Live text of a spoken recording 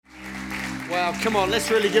Wow, come on,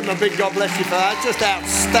 let's really give him a big God bless you for that. Just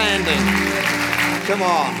outstanding. Come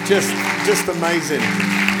on, just amazing.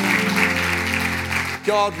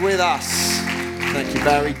 God with us. Thank you,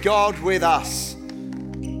 Barry. God with us.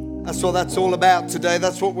 That's what that's all about today.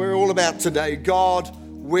 That's what we're all about today. God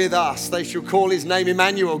with us. They shall call his name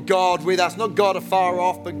Emmanuel, God with us. Not God afar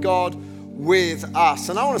off, but God with us.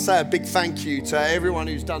 And I want to say a big thank you to everyone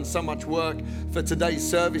who's done so much work for today's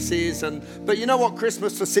services. But you know what?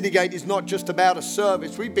 Christmas for Citygate is not just about a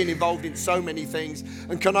service. We've been involved in so many things.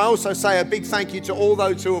 And can I also say a big thank you to all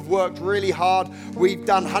those who have worked really hard. We've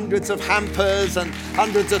done hundreds of hampers and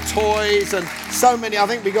hundreds of toys and so many. I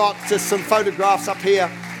think we got just some photographs up here.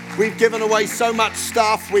 We've given away so much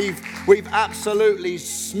stuff. We've absolutely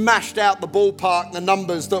smashed out the ballpark, the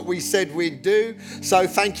numbers that we said we'd do. So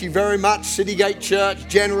thank you very much, Citygate Church,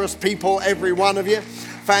 generous people, every one of you.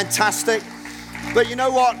 Fantastic. But you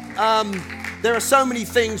know what? There are so many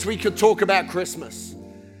things we could talk about Christmas.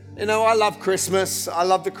 You know, I love Christmas. I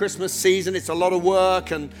love the Christmas season. It's a lot of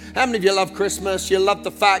work. And how many of you love Christmas? You love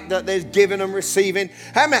the fact that there's giving and receiving.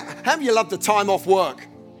 How many of you love the time off work?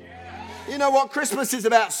 You know what? Christmas is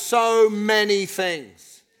about so many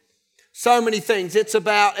things. So many things. It's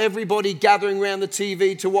about everybody gathering around the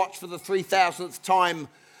TV to watch for the 3,000th time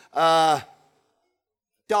Die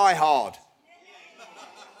Hard.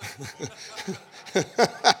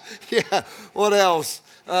 Yeah, what else?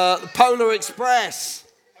 Polar Express.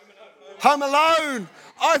 Home Alone.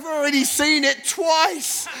 I've already seen it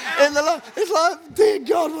twice. It's like, dear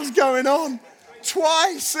God, what's going on?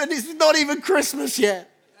 Twice, and it's not even Christmas yet.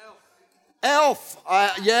 Elf.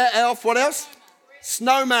 Elf. What else?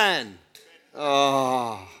 Snowman.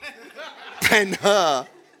 Oh. Ben-Hur.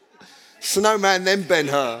 Snowman, then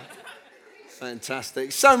Ben-Hur.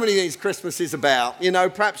 Fantastic. So many things Christmas is about. You know,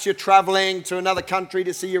 perhaps you're traveling to another country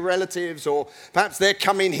to see your relatives, or perhaps they're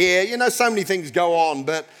coming here. You know, so many things go on,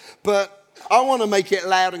 but I want to make it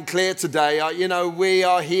loud and clear today. We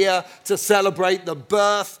are here to celebrate the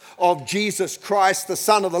birth of Jesus Christ, the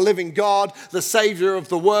Son of the living God, the Savior of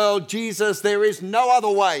the world. Jesus, there is no other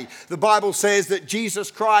way. The Bible says that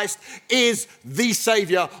Jesus Christ is the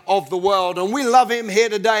Savior of the world. And we love him here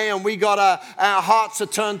today, and we got our hearts are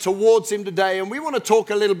turned towards him today. And we want to talk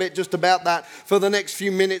a little bit just about that for the next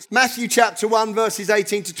few minutes. Matthew chapter 1, verses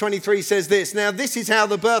 18 to 23 says this. Now, this is how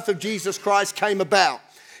the birth of Jesus Christ came about.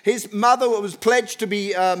 His mother was pledged to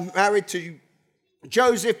be married to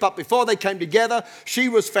Joseph, but before they came together, she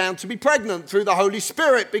was found to be pregnant through the Holy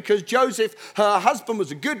Spirit. Because Joseph, her husband, was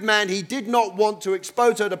a good man, he did not want to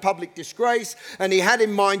expose her to public disgrace, and he had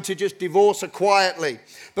in mind to just divorce her quietly.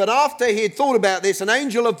 But after he had thought about this, an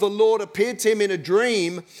angel of the Lord appeared to him in a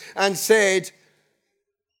dream and said,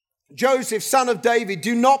 Joseph, son of David,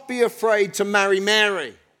 do not be afraid to marry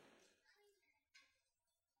Mary.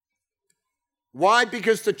 Why?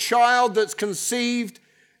 Because the child that's conceived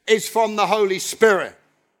is from the Holy Spirit.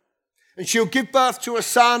 And she'll give birth to a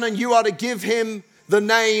son, and you are to give him the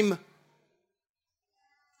name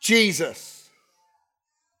Jesus,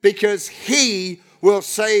 because he will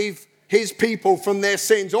save his people from their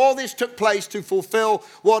sins. All this took place to fulfill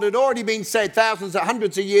what had already been said thousands,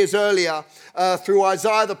 hundreds of years earlier through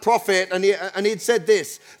Isaiah the prophet. And he'd said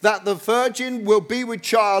this, that the virgin will be with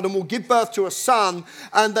child and will give birth to a son,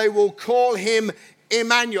 and they will call him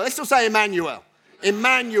Emmanuel. Let's still say Emmanuel.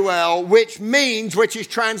 Emmanuel, which is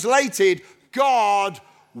translated God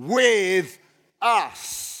with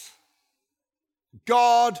us.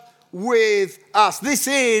 God with us. This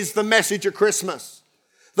is the message of Christmas.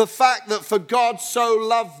 The fact that for God so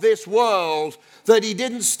loved this world that he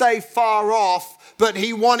didn't stay far off, but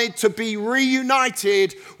he wanted to be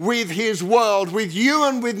reunited with his world, with you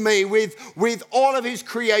and with me, with all of his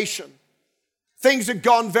creation. Things had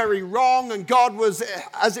gone very wrong, and God was,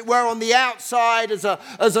 as it were, on the outside as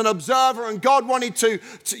an observer, and God wanted to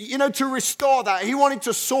restore that. He wanted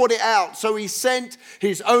to sort it out. So he sent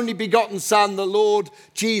his only begotten Son, the Lord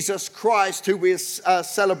Jesus Christ, who we are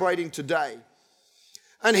celebrating today.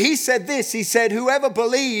 And he said this, he said, whoever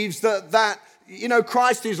believes that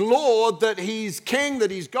Christ is Lord, that he's King,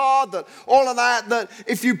 that he's God, that all of that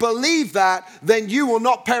if you believe that, then you will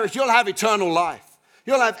not perish. You'll have eternal life.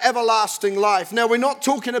 You'll have everlasting life. Now, we're not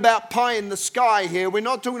talking about pie in the sky here. We're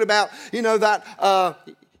not talking about, that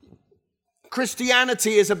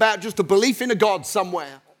Christianity is about just a belief in a God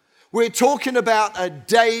somewhere. We're talking about a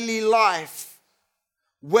daily life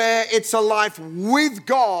where it's a life with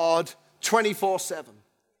God 24/7.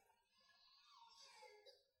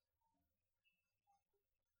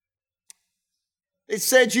 It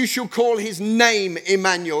said, you shall call his name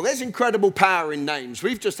Emmanuel. There's incredible power in names.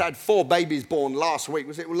 We've just had 4 babies born last week.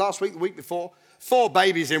 Was it last week, the week before? 4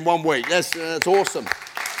 babies in 1 week. That's awesome.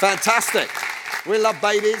 Fantastic. We love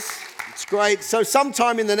babies. It's great. So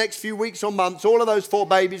sometime in the next few weeks or months, all of those 4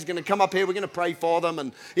 babies are going to come up here. We're going to pray for them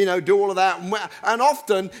and, do all of that. And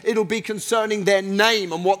often it'll be concerning their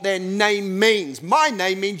name and what their name means. My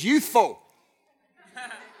name means youthful.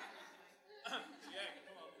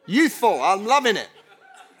 Youthful. I'm loving it.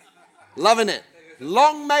 Loving it.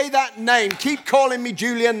 Long may that name. Keep calling me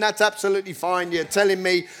Julian. That's absolutely fine. You're telling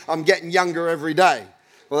me I'm getting younger every day.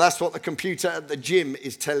 Well, that's what the computer at the gym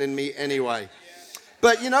is telling me anyway.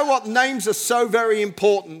 But you know what? Names are so very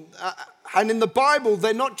important. And in the Bible,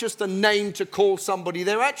 they're not just a name to call somebody.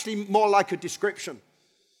 They're actually more like a description.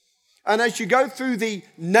 And as you go through the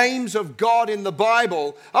names of God in the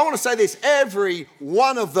Bible, I want to say this. Every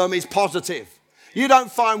one of them is positive. You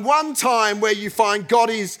don't find one time where you find God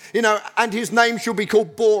is, and his name should be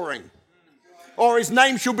called boring. Or his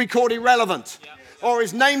name should be called irrelevant. Or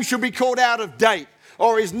his name should be called out of date.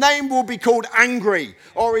 Or his name will be called angry,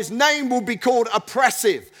 or his name will be called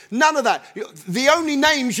oppressive. None of that. The only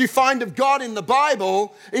names you find of God in the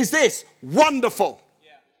Bible is this: wonderful,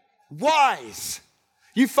 wise.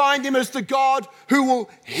 You find him as the God who will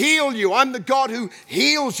heal you. I'm the God who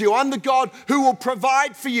heals you. I'm the God who will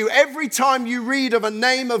provide for you. Every time you read of a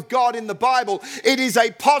name of God in the Bible, it is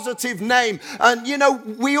a positive name. And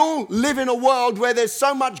we all live in a world where there's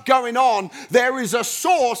so much going on. There is a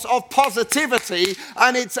source of positivity,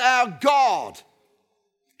 and it's our God.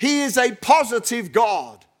 He is a positive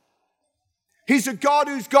God. He's a God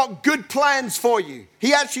who's got good plans for you.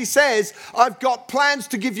 He actually says, I've got plans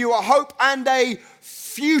to give you a hope and a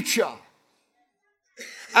future.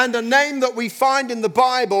 And a name that we find in the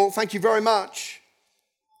Bible, thank you very much,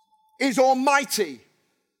 is Almighty.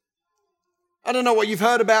 I don't know what you've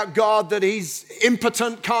heard about God, that he's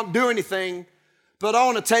impotent, can't do anything. But I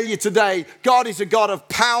want to tell you today, God is a God of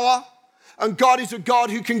power. And God is a God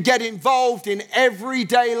who can get involved in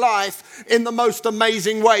everyday life in the most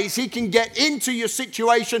amazing ways. He can get into your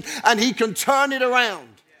situation and he can turn it around.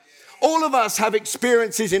 All of us have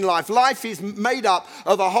experiences in life. Life is made up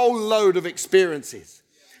of a whole load of experiences.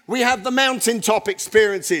 We have the mountaintop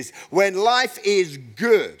experiences when life is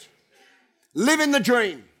good. Living the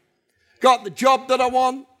dream. Got the job that I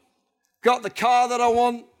want. Got the car that I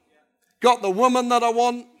want. Got the woman that I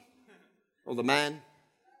want. Or the man.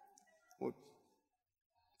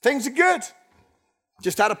 Things are good.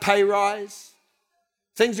 Just had a pay rise.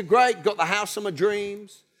 Things are great. Got the house of my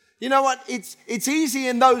dreams. You know what? It's easy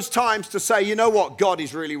in those times to say, you know what? God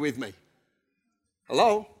is really with me.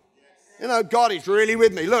 Hello? God is really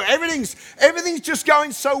with me. Look, everything's just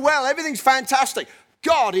going so well. Everything's fantastic.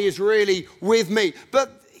 God is really with me.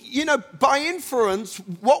 But by inference,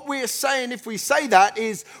 what we're saying if we say that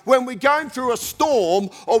is when we're going through a storm,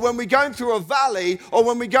 or when we're going through a valley, or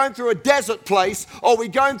when we're going through a desert place, or we're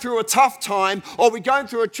going through a tough time, or we're going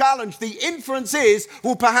through a challenge, the inference is,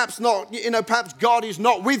 well, perhaps not, perhaps God is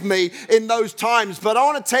not with me in those times. But I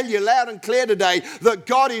want to tell you loud and clear today that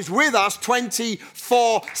God is with us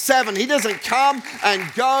 24/7. He doesn't come and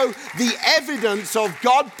go. The evidence of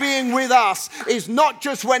God being with us is not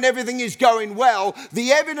just when everything is going well.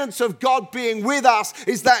 The evidence of God being with us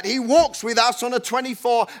is that he walks with us on a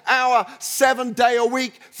 24-hour,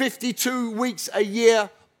 7-day-a-week, 52 weeks a year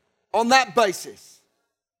on that basis.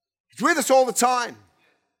 He's with us all the time.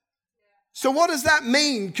 So what does that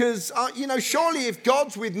mean? Because, surely if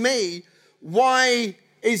God's with me, why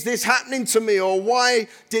is this happening to me? Or why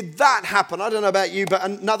did that happen? I don't know about you, but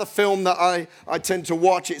another film that I tend to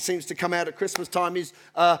watch, it seems to come out at Christmas time, is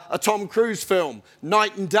a Tom Cruise film,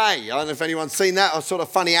 Night and Day. I don't know if anyone's seen that, a sort of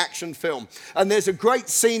funny action film. And there's a great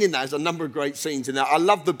scene in that. There's a number of great scenes in that. I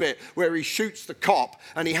love the bit where he shoots the cop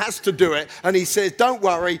and he has to do it. And he says, don't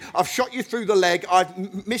worry, I've shot you through the leg.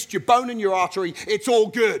 I've missed your bone and your artery. It's all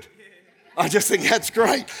good. I just think that's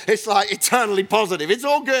great. It's like eternally positive. It's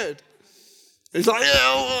all good. It's like,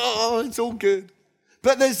 it's all good.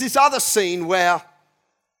 But there's this other scene where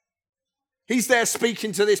he's there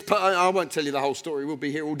speaking to this, I won't tell you the whole story, we'll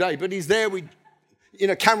be here all day, but he's there with,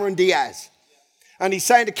 Cameron Diaz. And he's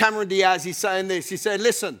saying to Cameron Diaz, he's saying this, he said,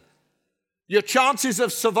 listen, your chances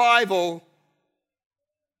of survival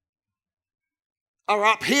are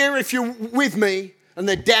up here if you're with me, and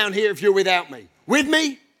they're down here if you're without me. With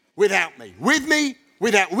me, without me. With me,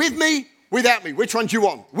 without me, without me. Which one do you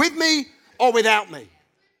want? With me or without me?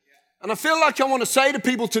 And I feel like I want to say to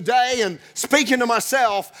people today, and speaking to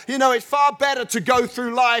myself, it's far better to go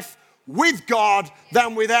through life with God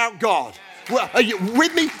than without God. Well, are you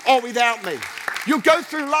with me or without me? You'll go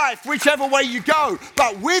through life whichever way you go.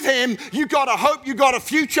 But with him, you got a hope, you got a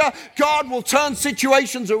future. God will turn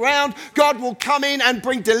situations around. God will come in and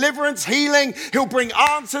bring deliverance, healing. He'll bring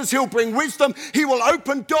answers. He'll bring wisdom. He will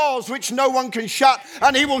open doors which no one can shut.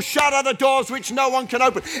 And he will shut other doors which no one can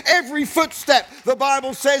open. Every footstep, the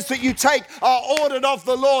Bible says, that you take are ordered of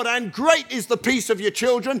the Lord. And great is the peace of your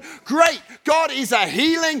children. Great. God is a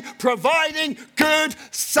healing, providing, good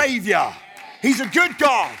Savior. He's a good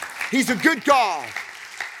God. He's a good God.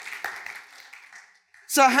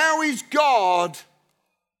 So how is God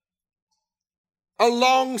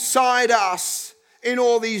alongside us in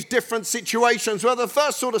all these different situations? Well, the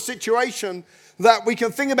first sort of situation that we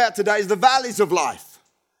can think about today is the valleys of life.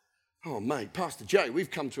 Oh, mate, Pastor Jay, we've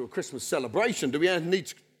come to a Christmas celebration. Do we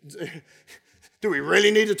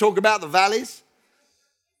really need to talk about the valleys?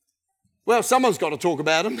 Well, someone's got to talk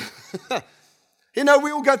about them. You know,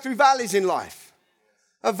 we all go through valleys in life.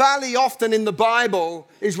 A valley often in the Bible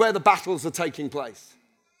is where the battles are taking place.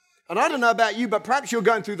 And I don't know about you, but perhaps you're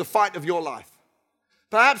going through the fight of your life.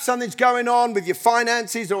 Perhaps something's going on with your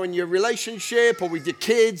finances or in your relationship or with your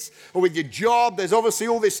kids or with your job. There's obviously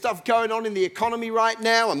all this stuff going on in the economy right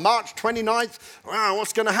now. On March 29th, wow,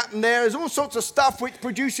 what's going to happen there? There's all sorts of stuff which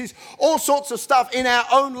produces all sorts of stuff in our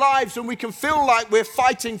own lives, and we can feel like we're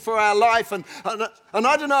fighting for our life. And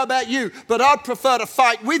I don't know about you, but I'd prefer to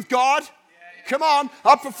fight with God. Come on,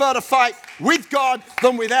 I prefer to fight with God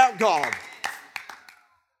than without God.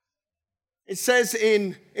 It says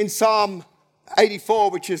in Psalm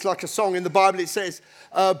 84, which is like a song in the Bible, it says,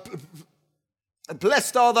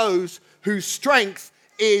 blessed are those whose strength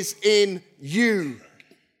is in you,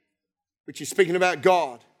 which is speaking about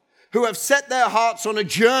God, who have set their hearts on a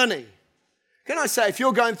journey. Can I say, if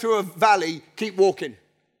you're going through a valley, keep walking.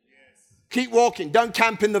 Yes. Keep walking. Don't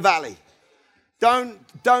camp in the valley. Don't,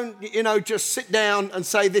 just sit down and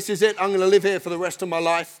say, this is it, I'm going to live here for the rest of my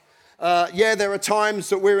life. There are times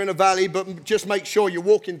that we're in a valley, but just make sure you're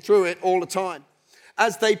walking through it all the time.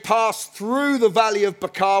 As they pass through the valley of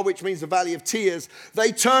Baca, which means the valley of tears,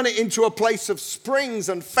 they turn it into a place of springs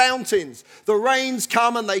and fountains. The rains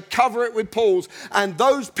come and they cover it with pools, and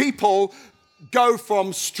those people go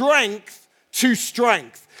from strength to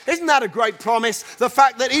strength. Isn't that a great promise? The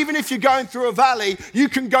fact that even if you're going through a valley, you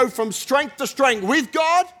can go from strength to strength with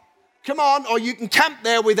God, come on, or you can camp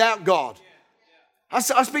there without God. I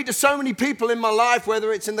speak to so many people in my life,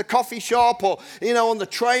 whether it's in the coffee shop or, on the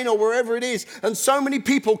train or wherever it is, and so many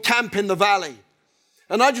people camp in the valley.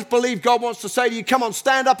 And I just believe God wants to say to you, come on,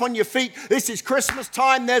 stand up on your feet. This is Christmas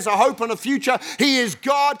time. There's a hope and a future. He is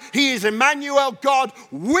God. He is Emmanuel, God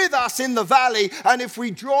with us in the valley. And if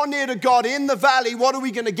we draw near to God in the valley, what are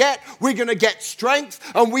we going to get? We're going to get strength,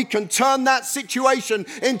 and we can turn that situation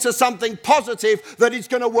into something positive that is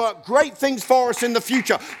going to work great things for us in the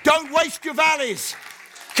future. Don't waste your valleys.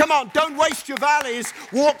 Come on, don't waste your valleys.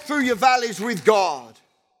 Walk through your valleys with God.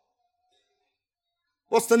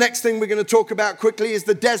 What's the next thing we're going to talk about quickly is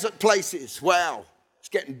the desert places. Wow, it's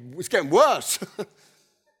getting worse.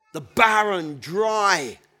 The barren,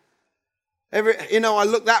 dry. I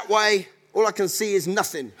look that way, all I can see is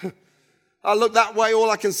nothing. I look that way,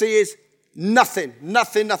 all I can see is nothing.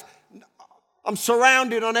 I'm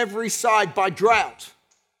surrounded on every side by drought,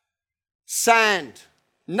 sand,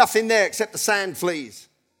 nothing there except the sand fleas.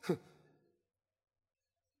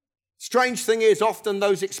 Strange thing is, often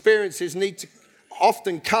those experiences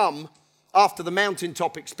often come after the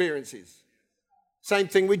mountaintop experiences. Same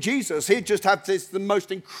thing with Jesus. He just had the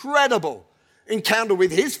most incredible encounter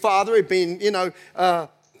with his Father. He'd been, at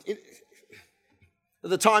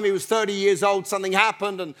the time he was 30 years old, something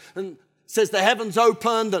happened, and it says the heavens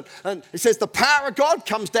opened, and it says the power of God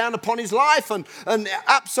comes down upon his life and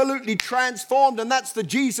absolutely transformed. And that's the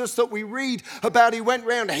Jesus that we read about. He went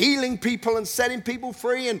around healing people and setting people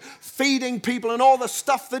free and feeding people and all the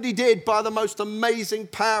stuff that he did by the most amazing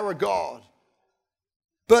power of God.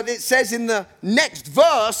 But it says in the next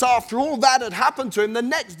verse, after all that had happened to him, the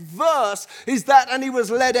next verse is that, and he was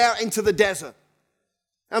led out into the desert.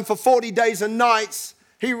 And for 40 days and nights,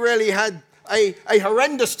 he really had a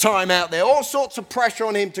horrendous time out there. All sorts of pressure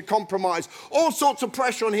on him to compromise. All sorts of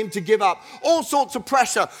pressure on him to give up. All sorts of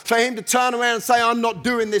pressure for him to turn around and say, I'm not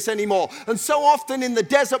doing this anymore. And so often in the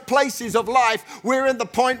desert places of life, we're in the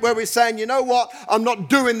point where we're saying, you know what? I'm not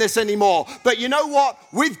doing this anymore. But you know what?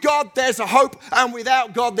 With God, there's a hope. And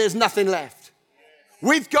without God, there's nothing left.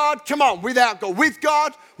 With God, come on, without God. With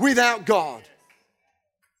God, without God.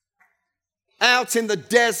 Out in the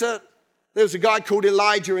desert, There was a guy called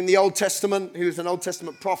Elijah in the Old Testament. He was an Old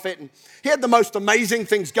Testament prophet. And he had the most amazing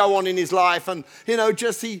things go on in his life. And,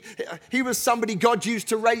 he was somebody God used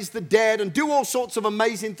to raise the dead and do all sorts of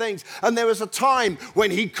amazing things. And there was a time when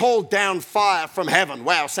he called down fire from heaven.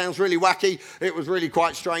 Wow, sounds really wacky. It was really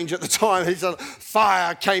quite strange at the time.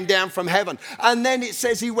 Fire came down from heaven. And then it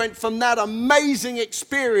says he went from that amazing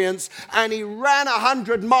experience and he ran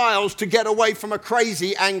 100 miles to get away from a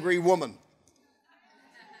crazy, angry woman.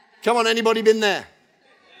 Come on, anybody been there?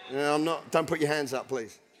 No, I'm not. Don't put your hands up,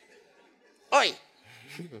 please. Oi!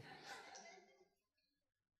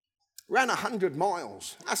 Ran 100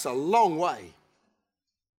 miles. That's a long way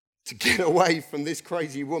to get away from this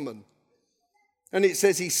crazy woman. And it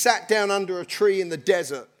says he sat down under a tree in the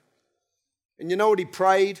desert. And you know what he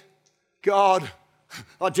prayed? God,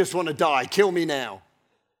 I just want to die. Kill me now.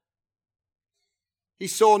 He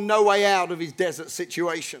saw no way out of his desert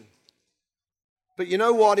situation. But you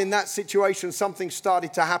know what? In that situation, something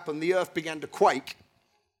started to happen. The earth began to quake.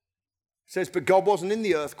 It says, but God wasn't in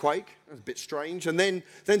the earthquake. That was a bit strange. And then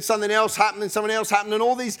something else happened, and something else happened, and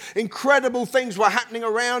all these incredible things were happening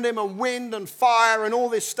around him, and wind and fire and all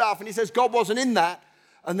this stuff. And he says, God wasn't in that.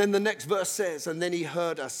 And then the next verse says, and then he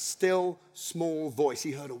heard a still small voice.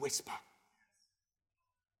 He heard a whisper.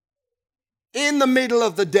 In the middle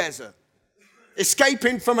of the desert,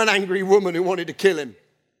 escaping from an angry woman who wanted to kill him.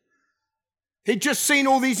 He'd just seen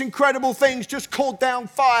all these incredible things, just called down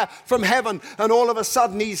fire from heaven, and all of a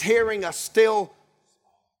sudden he's hearing a still.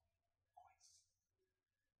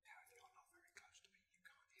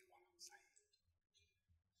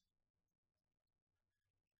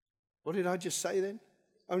 What did I just say then?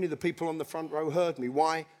 Only the people on the front row heard me.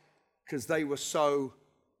 Why? Because they were so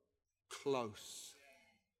close.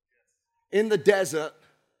 In the desert,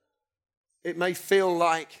 it may feel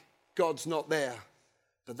like God's not there.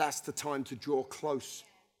 But that's the time to draw close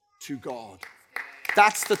to God.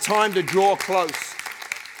 That's the time to draw close.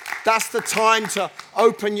 That's the time to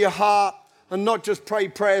open your heart and not just pray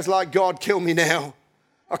prayers like, God, kill me now.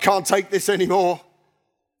 I can't take this anymore.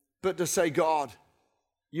 But to say, God,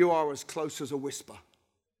 you are as close as a whisper.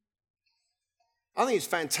 I think it's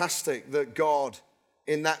fantastic that God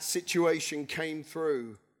in that situation came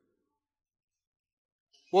through.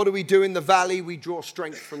 What do we do in the valley? We draw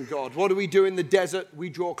strength from God. What do we do in the desert? We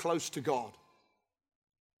draw close to God.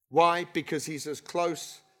 Why? Because he's as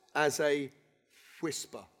close as a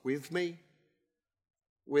whisper. With me,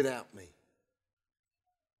 without me.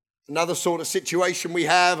 Another sort of situation we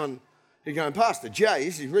have, and you're going, Pastor Jay,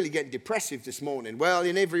 this is really getting depressive this morning. Well,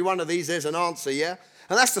 in every one of these, there's an answer, yeah?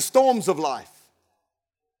 And that's the storms of life.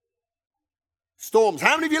 Storms.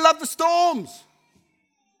 How many of you love the storms?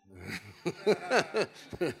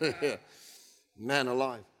 Man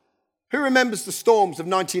alive. Who remembers the storms of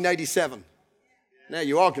 1987? Now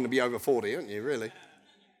you are going to be over 40, aren't you, really?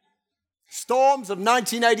 Storms of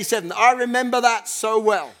 1987. I remember that so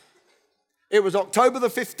well. It was October the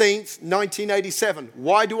 15th, 1987.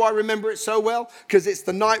 Why do I remember it so well? Because it's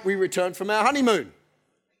the night we returned from our honeymoon.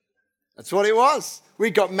 That's what it was. We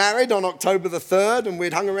got married on October the 3rd, and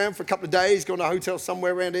we'd hung around for a couple of days, gone to a hotel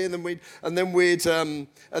somewhere around here, and then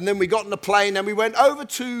we got on a plane, and we went over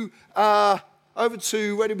to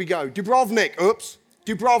where did we go? Dubrovnik.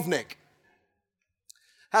 Dubrovnik.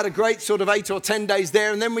 Had a great sort of 8 or 10 days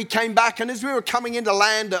there, and then we came back, and as we were coming into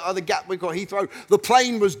land at the Gatwick or Heathrow, the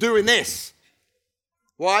plane was doing this.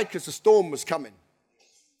 Why? Because the storm was coming.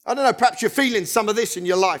 I don't know, perhaps you're feeling some of this in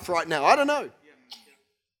your life right now. I don't know.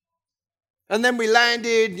 And then we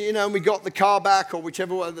landed, and we got the car back or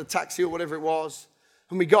whichever one, the taxi or whatever it was.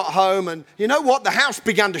 And we got home and you know what? The house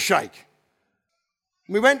began to shake.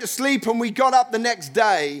 We went to sleep and we got up the next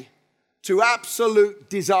day to absolute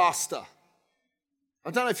disaster.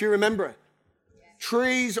 I don't know if you remember it.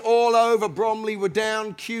 Trees all over Bromley were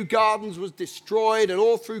down. Kew Gardens was destroyed. And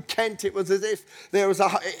all through Kent, it was as if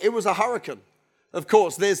it was a hurricane. Of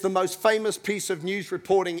course, there's the most famous piece of news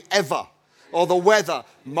reporting ever. Or the weather.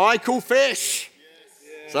 Michael Fish.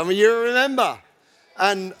 Some of you remember.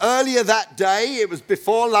 And earlier that day, it was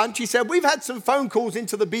before lunch, he said, we've had some phone calls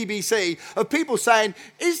into the BBC of people saying,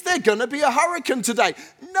 is there going to be a hurricane today?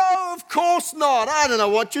 No, of course not. I don't know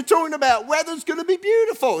what you're talking about. Weather's going to be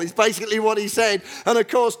beautiful, is basically what he said. And of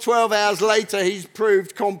course, 12 hours later, he's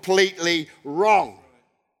proved completely wrong.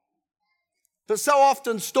 But so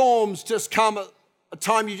often storms just come at a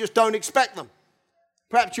time you just don't expect them.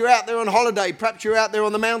 Perhaps you're out there on holiday. Perhaps you're out there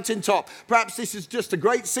on the mountaintop. Perhaps this is just a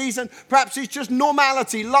great season. Perhaps it's just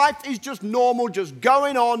normality. Life is just normal, just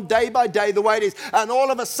going on day by day the way it is. And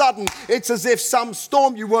all of a sudden, it's as if some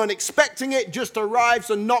storm, you weren't expecting it, just arrives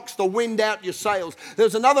and knocks the wind out your sails.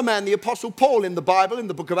 There's another man, the Apostle Paul, in the Bible, in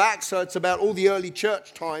the book of Acts. So it's about all the early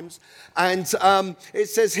church times. And it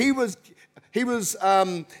says he was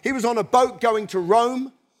on a boat going to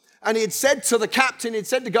Rome. And he had said to the captain, he'd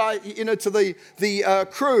said to the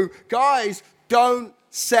crew, guys, don't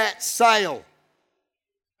set sail.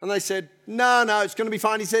 And they said, no, it's going to be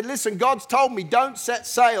fine. He said, listen, God's told me, don't set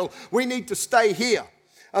sail. We need to stay here.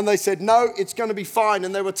 And they said, no, it's going to be fine.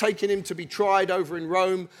 And they were taking him to be tried over in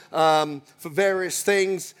Rome for various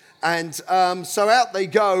things. And so out they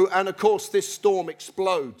go. And of course, this storm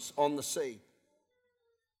explodes on the sea.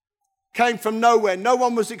 Came from nowhere. No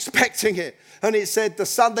one was expecting it. And it said the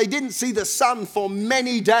sun, they didn't see the sun for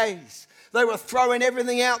many days. They were throwing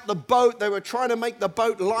everything out the boat. They were trying to make the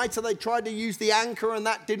boat lighter. They tried to use the anchor and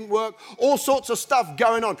that didn't work. All sorts of stuff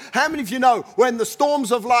going on. How many of you know when the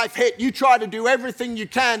storms of life hit, you try to do everything you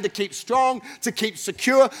can to keep strong, to keep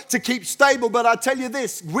secure, to keep stable. But I tell you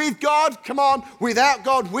this, with God, come on, without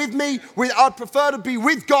God, with me, I'd prefer to be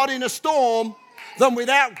with God in a storm than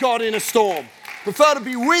without God in a storm. Prefer to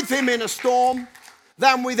be with him in a storm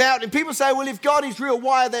than without him. People say, well, if God is real,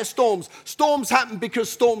 why are there storms? Storms happen because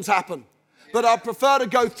storms happen. But I prefer to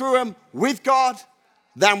go through them with God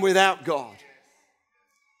than without God.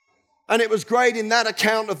 And it was great in that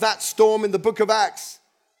account of that storm in the book of Acts.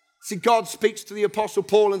 See, God speaks to the Apostle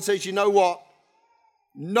Paul and says, you know what?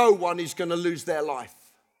 No one is going to lose their life.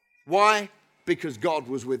 Why? Because God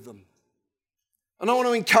was with them. And I want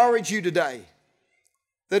to encourage you today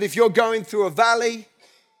that if you're going through a valley,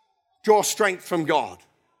 draw strength from God.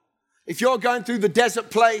 If you're going through the desert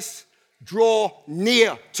place, draw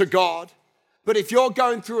near to God. But if you're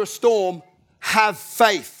going through a storm, have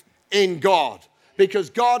faith in God.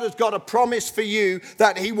 Because God has got a promise for you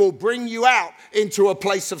that he will bring you out into a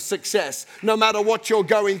place of success. No matter what you're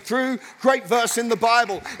going through. Great verse in the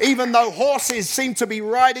Bible. Even though horses seem to be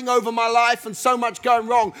riding over my life and so much going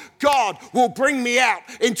wrong, God will bring me out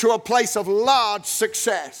into a place of large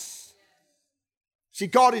success. See,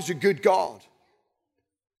 God is a good God.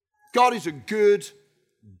 God is a good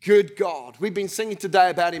God. We've been singing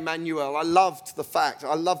today about Emmanuel. I loved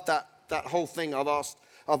that whole thing. I've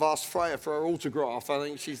asked Freya for her autograph. I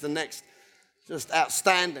think she's the next, just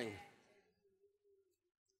outstanding.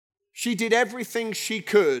 She did everything she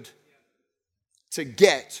could to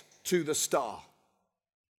get to the star.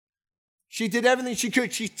 She did everything she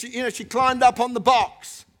could. She climbed up on the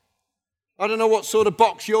box. I don't know what sort of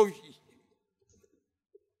box you're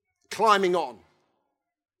climbing on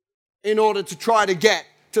in order to try to get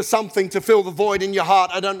to something to fill the void in your heart.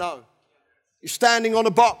 I don't know. You're standing on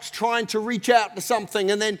a box trying to reach out to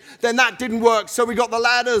something, and then that didn't work. So we got the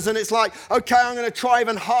ladders, and it's like, okay, I'm going to try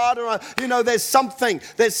even harder. There's something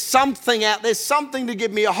out. There's something to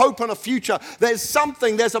give me a hope and a future. There's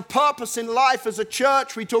a purpose in life. As a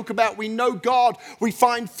church, we talk about, we know God, we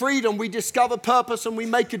find freedom, we discover purpose, and we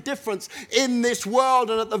make a difference in this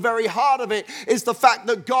world. And at the very heart of it is the fact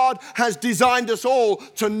that God has designed us all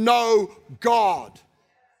to know God,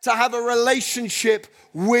 to have a relationship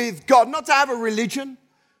with God, not to have a religion.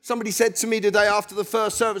 Somebody said to me today after the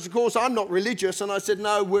first service, of course, I'm not religious. And I said,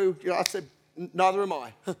 neither am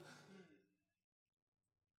I.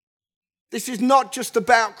 This is not just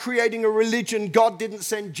about creating a religion. God didn't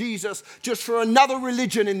send Jesus just for another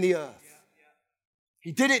religion in the earth.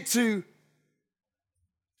 He did it to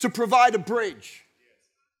provide a bridge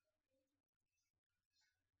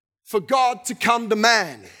for God to come to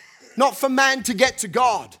man, not for man to get to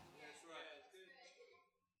God.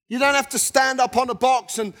 You don't have to stand up on a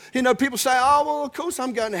box and, people say, oh, well, of course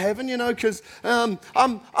I'm going to heaven, because I'm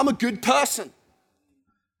a good person.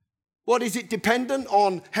 What, is it dependent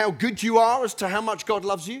on how good you are as to how much God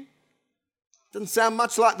loves you? Doesn't sound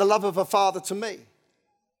much like the love of a father to me.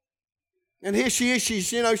 And here she is,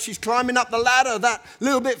 she's climbing up the ladder that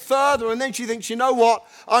little bit further, and then she thinks, you know what,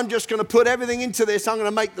 I'm just going to put everything into this, I'm going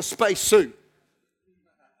to make the space suit.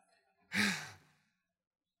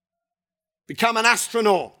 Become an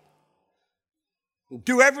astronaut.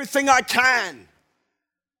 Do everything I can.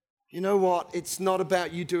 You know what? It's not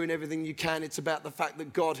about you doing everything you can. It's about the fact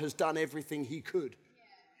that God has done everything he could.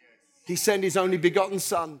 He sent his only begotten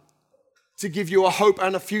son to give you a hope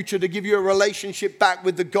and a future, to give you a relationship back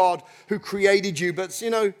with the God who created you. But,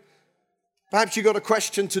 perhaps you got a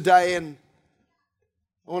question today, and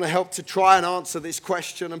I want to help to try and answer this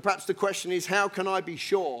question. And perhaps the question is, how can I be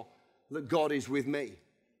sure that God is with me?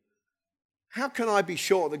 How can I be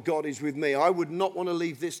sure that God is with me? I would not want to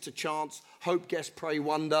leave this to chance, hope, guess, pray,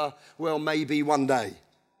 wonder, well, maybe one day.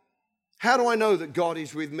 How do I know that God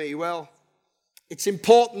is with me? Well, it's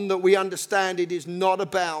important that we understand it is not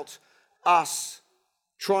about us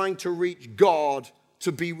trying to reach God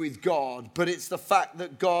to be with God, but it's the fact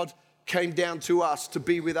that God came down to us to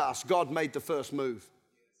be with us. God made the first move.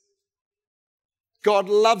 God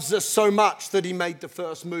loves us so much that he made the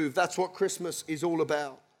first move. That's what Christmas is all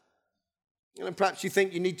about. And perhaps you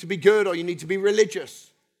think you need to be good, or you need to be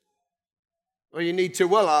religious, or you need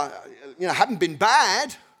to, I haven't been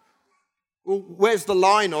bad. Well, where's the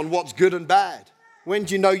line on what's good and bad? When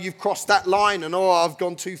do you know you've crossed that line and, I've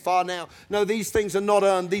gone too far now? No, these things are not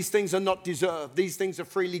earned. These things are not deserved. These things are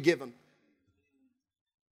freely given.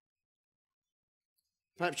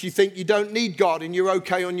 Perhaps you think you don't need God and you're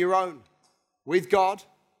okay on your own. With God,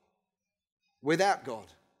 without God.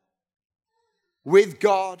 With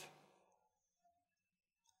God,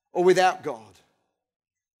 or without God.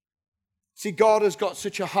 See, God has got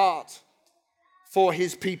such a heart for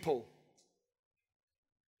his people.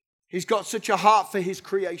 He's got such a heart for his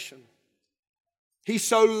creation. He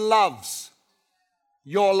so loves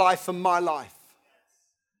your life and my life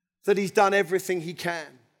that he's done everything he can.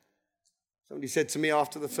 Somebody said to me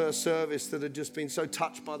after the first service that had just been so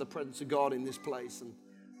touched by the presence of God in this place and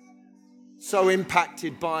so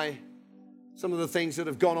impacted by some of the things that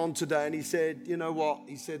have gone on today. And he said, you know what?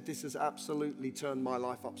 He said, this has absolutely turned my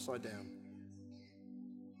life upside down.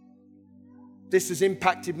 This has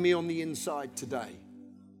impacted me on the inside today.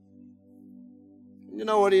 You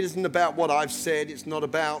know what? It isn't about what I've said. It's not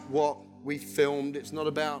about what we've filmed. It's not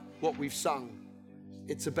about what we've sung.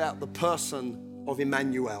 It's about the person of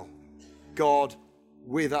Emmanuel, God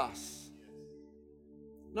with us.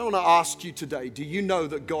 And I want to ask you today, do you know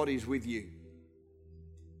that God is with you?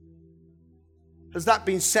 Has that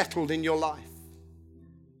been settled in your life?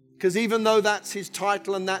 Because even though that's his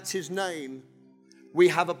title and that's his name, we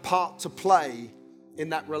have a part to play in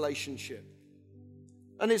that relationship.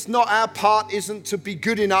 And it's not, our part isn't to be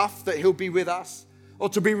good enough that he'll be with us, or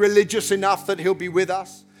to be religious enough that he'll be with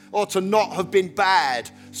us, or to not have been bad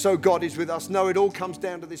so God is with us. No, it all comes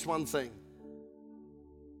down to this one thing.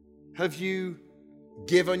 Have you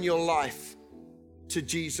given your life to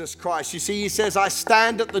Jesus Christ? You see, he says, I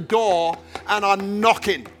stand at the door and I'm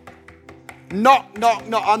knocking. Knock, knock,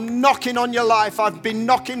 knock. I'm knocking on your life. I've been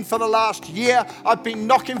knocking for the last year. I've been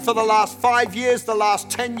knocking for the last 5 years, the last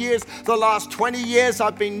 10 years, the last 20 years.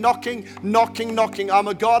 I've been knocking, knocking, knocking. I'm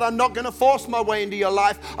a God. I'm not going to force my way into your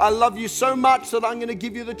life. I love you so much that I'm going to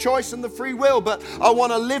give you the choice and the free will, but I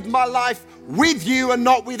want to live my life with you and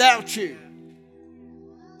not without you.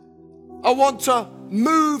 I want to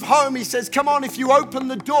move home. He says, come on, if you open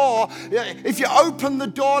the door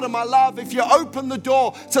to my love, if you open the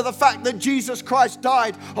door to the fact that Jesus Christ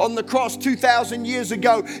died on the cross 2,000 years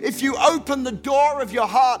ago, if you open the door of your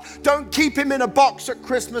heart, don't keep him in a box at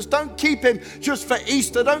Christmas. Don't keep him just for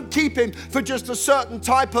Easter. Don't keep him for just a certain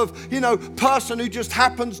type of, person who just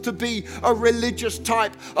happens to be a religious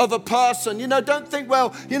type of a person. Don't think,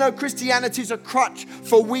 Christianity's a crutch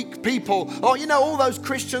for weak people. Or, all those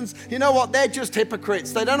Christians, they're just hypocrites.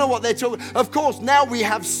 They don't know what they're talking. Of course, now we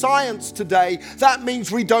have science today. That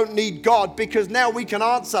means we don't need God, because now we can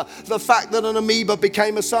answer the fact that an amoeba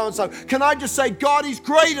became a so-and-so. Can I just say, God is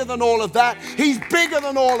greater than all of that. He's bigger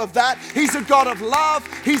than all of that. He's a God of love.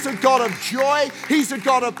 He's a God of joy. He's a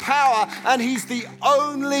God of power. And he's the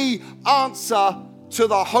only answer to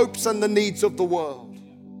the hopes and the needs of the world.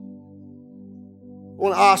 I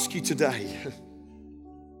want to ask you today,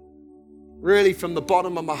 really from the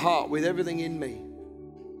bottom of my heart, with everything in me,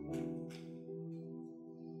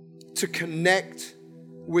 to connect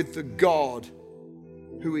with the God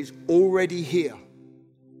who is already here.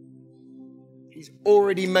 He's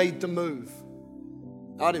already made the move.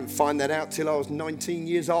 I didn't find that out till I was 19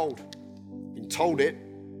 years old. Been told it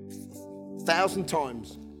 1,000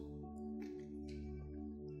 times.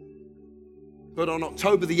 But on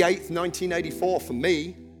October the 8th, 1984, for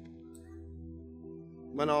me,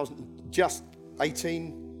 when I was just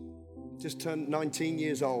 18, just turned 19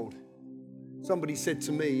 years old, somebody said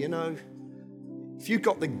to me, if you've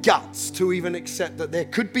got the guts to even accept that there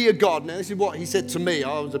could be a God. Now, this is what he said to me.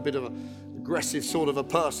 I was a bit of an aggressive sort of a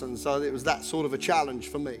person, so it was that sort of a challenge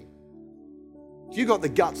for me. If you've got the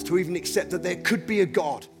guts to even accept that there could be a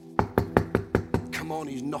God, come on,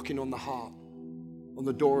 he's knocking on the heart, on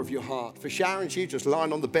the door of your heart. For Sharon, she was just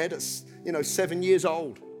lying on the bed at, 7 years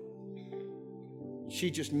old.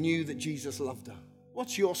 She just knew that Jesus loved her.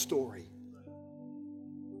 What's your story?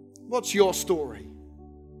 What's your story?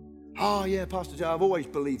 Oh, yeah, Pastor Joe, I've always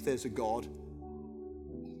believed there's a God.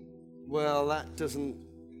 Well, that doesn't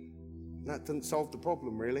solve the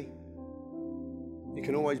problem, really. You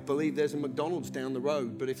can always believe there's a McDonald's down the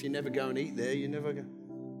road, but if you never go and eat there, you never go.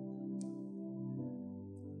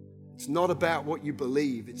 It's not about what you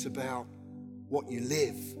believe, it's about what you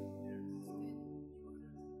live.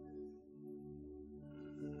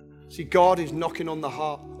 See, God is knocking on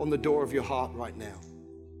the door of your heart right now.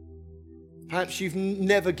 Perhaps you've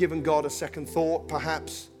never given God a second thought.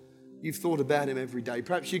 Perhaps you've thought about him every day.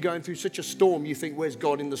 Perhaps you're going through such a storm, you think, where's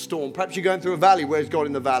God in the storm? Perhaps you're going through a valley, where's God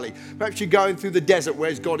in the valley? Perhaps you're going through the desert,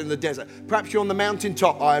 where's God in the desert? Perhaps you're on the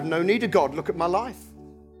mountaintop, I have no need of God, look at my life.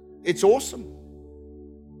 It's awesome.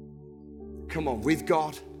 Come on, with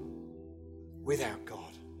God, without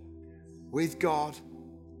God. With God,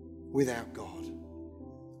 without God.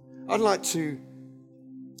 I'd like to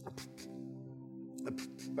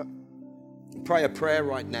pray a prayer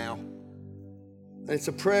right now. And it's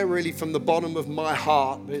a prayer really from the bottom of my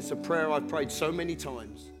heart, but it's a prayer I've prayed so many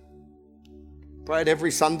times. Prayed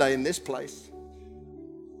every Sunday in this place.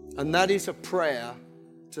 And that is a prayer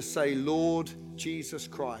to say, Lord Jesus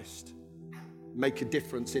Christ, make a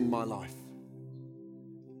difference in my life.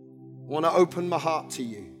 I want to open my heart to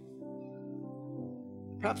you.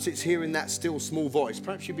 Perhaps it's hearing that still small voice.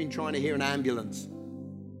 Perhaps you've been trying to hear an ambulance,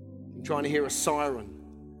 trying to hear a siren,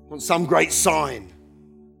 want some great sign.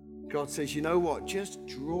 God says, you know what? Just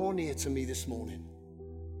draw near to me this morning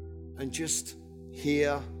and just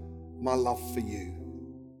hear my love for you.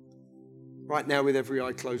 Right now, with every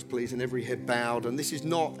eye closed, please, and every head bowed. And this is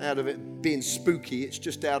not out of it being spooky. It's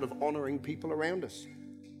just out of honoring people around us.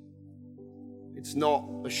 It's not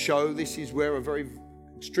a show. This is where a very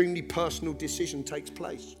extremely personal decision takes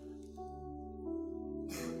place.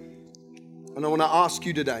 And I want to ask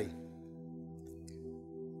you today,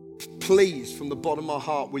 please, from the bottom of my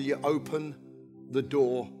heart, will you open the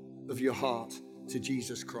door of your heart to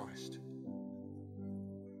Jesus Christ?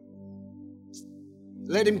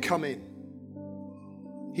 Let him come in.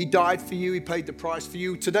 He died for you. He paid the price for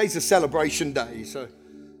you. Today's a celebration day, so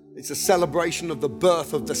it's a celebration of the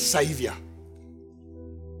birth of the Savior.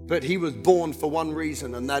 But he was born for one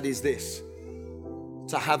reason, and that is this: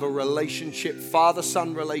 to have a relationship,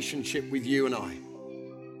 father-son relationship with you and I.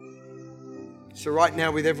 So right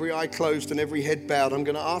now, with every eye closed and every head bowed, I'm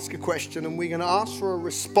going to ask a question, and we're going to ask for a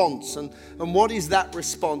response. And what is that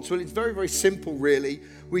response? Well, it's very, very simple, really.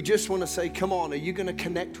 We just want to say, come on, are you going to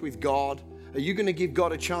connect with God? Are you going to give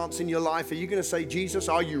God a chance in your life? Are you going to say, Jesus,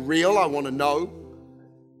 are you real? I want to know.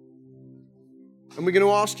 And we're going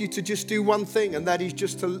to ask you to just do one thing, and that is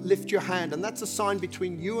just to lift your hand. And that's a sign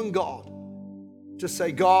between you and God. Just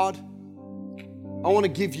say, God, I want to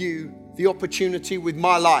give you the opportunity with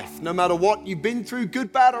my life. No matter what you've been through,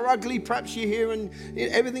 good, bad, or ugly, perhaps you're here and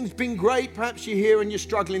everything's been great. Perhaps you're here and you're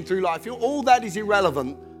struggling through life. All that is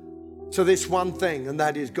irrelevant to this one thing, and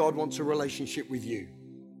that is God wants a relationship with you.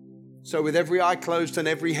 So with every eye closed and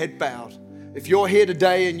every head bowed, if you're here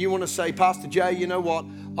today and you want to say, Pastor Jay, you know what?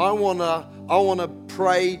 I want to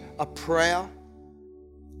pray a prayer.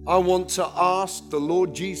 I want to ask the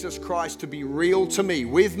Lord Jesus Christ to be real to me,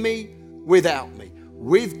 without me,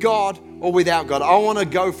 with God or without God. I want to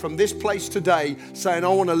go from this place today saying I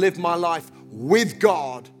want to live my life with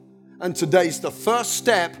God. And today's the first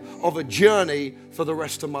step of a journey for the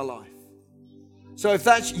rest of my life. So if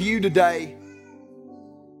that's you today,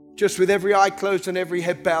 just with every eye closed and every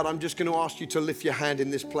head bowed, I'm just going to ask you to lift your hand in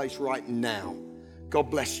this place right now. God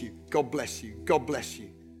bless you. God bless you. God bless you.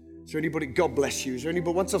 Is there anybody? God bless you. Is there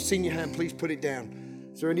anybody? Once I've seen your hand, please put it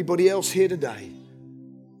down. Is there anybody else here today?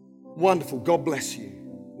 Wonderful. God bless you.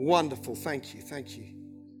 Wonderful. Thank you. Thank you.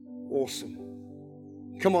 Awesome.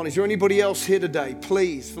 Come on. Is there anybody else here today?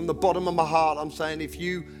 Please, from the bottom of my heart, I'm saying if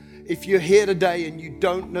you're here today and you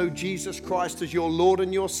don't know Jesus Christ as your Lord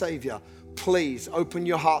and your Savior, please open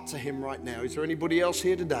your heart to him right now. Is there anybody else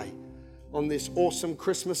here today on this awesome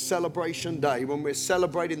Christmas celebration day when we're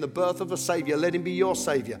celebrating the birth of a Savior? Let him be your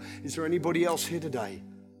Savior. Is there anybody else here today?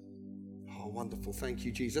 Oh, wonderful. Thank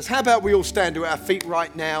you, Jesus. How about we all stand to our feet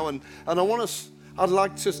right now? And I'd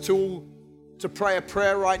like us to all to pray a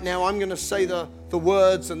prayer right now. I'm going to say the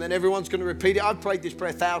words and then everyone's going to repeat it. I've prayed this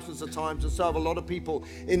prayer thousands of times and so have a lot of people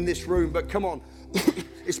in this room. But come on.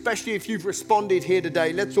 Especially if you've responded here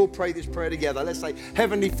today, let's all pray this prayer together. Let's say,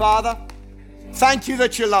 Heavenly Father, thank you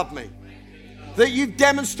that you love me, that you've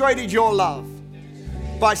demonstrated your love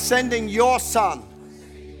by sending your Son,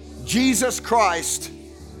 Jesus Christ,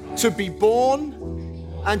 to be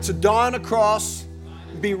born and to die on a cross,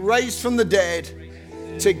 be raised from the dead,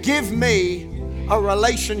 to give me a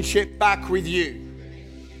relationship back with you.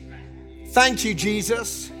 Thank you,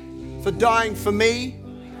 Jesus, for dying for me,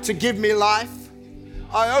 to give me life.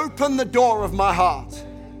 I open the door of my heart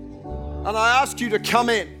and I ask you to come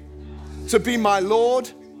in to be my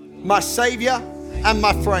Lord, my Savior, and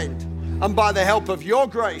my friend. And by the help of your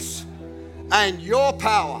grace and your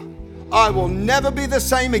power, I will never be the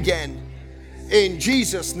same again. In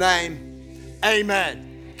Jesus' name,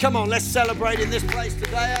 amen. Come on, let's celebrate in this place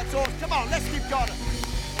today. That's awesome. Come on, let's give God a